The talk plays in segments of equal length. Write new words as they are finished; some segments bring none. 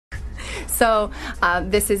So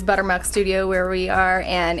this is Buttermilk Studio where we are,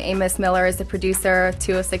 and Amos Miller is the producer of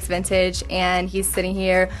 206 Vintage, and he's sitting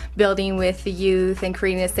here building with the youth and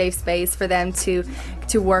creating a safe space for them to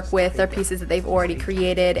work with their pieces that they've already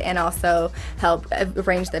created, and also help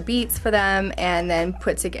arrange the beats for them, and then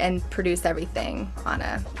produce everything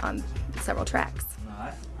on several tracks.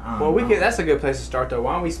 Well, that's a good place to start though.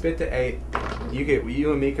 Why don't we split the 8?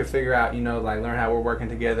 You and me could figure out, like learn how we're working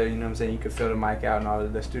together, you know what I'm saying? You could fill the mic out and all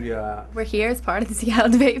of the studio out. We're here as part of the Seattle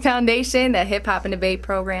Debate Foundation, the Hip Hop and Debate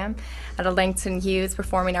program at the Langston Hughes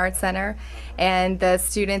Performing Arts Center. And the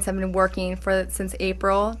students have been working since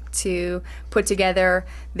April to put together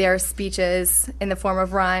their speeches in the form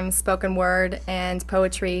of rhymes, spoken word, and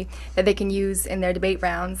poetry that they can use in their debate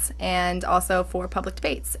rounds and also for public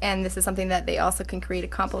debates. And this is something that they also can create a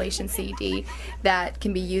compilation CD that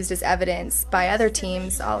can be used as evidence by other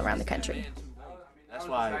teams all around the country. That's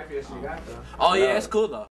why. Oh yeah, it's cool though.